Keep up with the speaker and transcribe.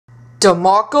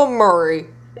DeMarco Murray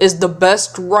is the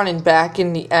best running back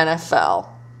in the NFL.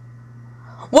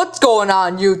 What's going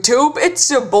on, YouTube? It's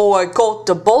your boy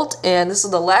ColtDaBolt, and this is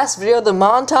the last video of the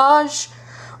montage.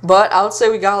 But I would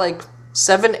say we got like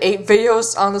 7-8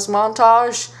 videos on this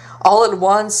montage all at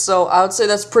once, so I would say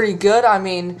that's pretty good. I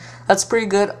mean, that's pretty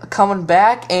good coming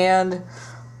back, and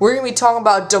we're going to be talking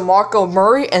about DeMarco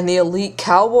Murray and the elite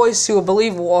Cowboys, who I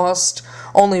believe lost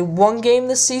only one game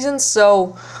this season,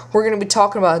 so we're going to be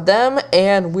talking about them,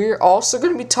 and we're also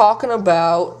going to be talking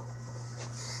about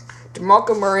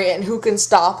DeMarco Murray and who can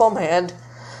stop him, and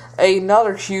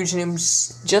another huge name,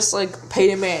 just like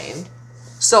Peyton Manning.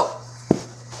 So,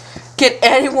 can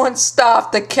anyone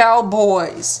stop the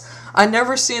Cowboys? I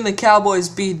never seen the Cowboys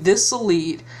be this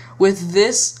elite with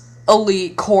this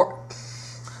elite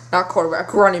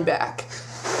running back.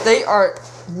 They are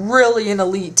really an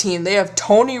elite team. They have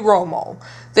Tony Romo.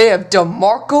 They have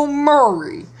DeMarco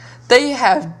Murray. They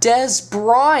have Dez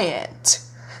Bryant.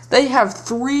 They have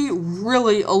three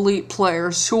really elite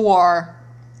players who are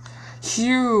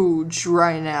huge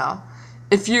right now.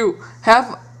 If you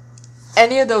have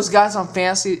any of those guys on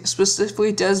fantasy,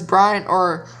 specifically Dez Bryant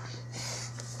or,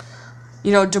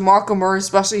 DeMarco Murray,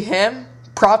 especially him,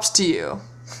 props to you.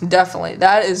 Definitely.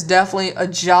 That is definitely a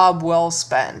job well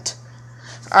spent.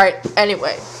 Alright,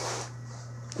 anyway.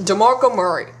 DeMarco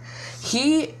Murray.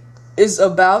 He is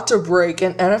about to break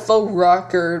an NFL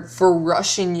record for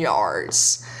rushing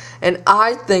yards. And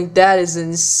I think that is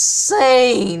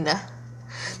insane.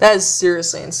 That is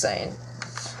seriously insane.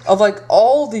 Of like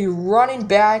all the running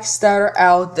backs that are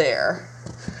out there.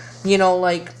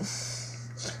 Like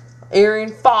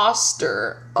Arian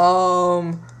Foster.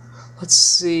 Let's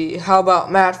see. How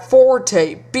about Matt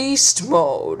Forte? Beast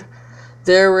Mode.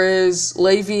 There is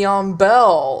Le'Veon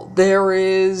Bell.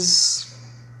 There's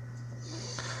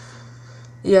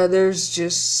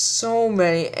just so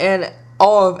many. And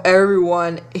all of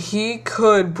everyone, he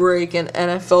could break an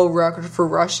NFL record for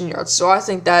rushing yards. So I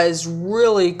think that is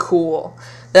really cool.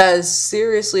 That is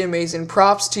seriously amazing.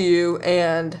 Props to you.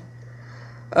 And,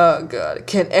 oh God,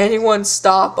 can anyone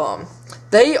stop them?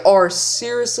 They are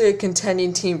seriously a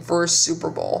contending team for a Super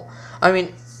Bowl. I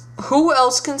mean, who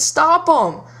else can stop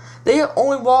them? They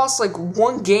only lost like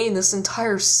one game this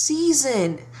entire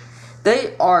season.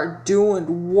 They are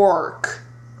doing work.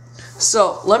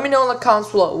 So, let me know in the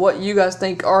comments below what you guys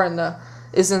think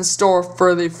is in store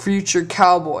for the future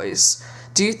Cowboys.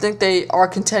 Do you think they are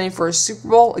contending for a Super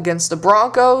Bowl against the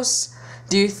Broncos?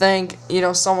 Do you think,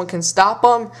 someone can stop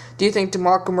them? Do you think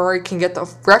DeMarco Murray can get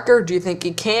the record? Do you think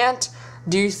he can't?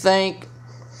 Do you think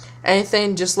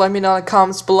anything? Just let me know in the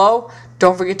comments below.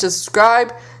 Don't forget to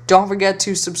subscribe. Don't forget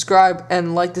to subscribe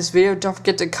and like this video. Don't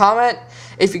forget to comment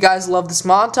if you guys love this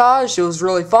montage. It was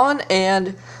really fun,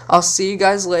 and I'll see you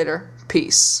guys later.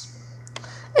 Peace.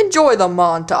 Enjoy the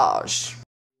montage.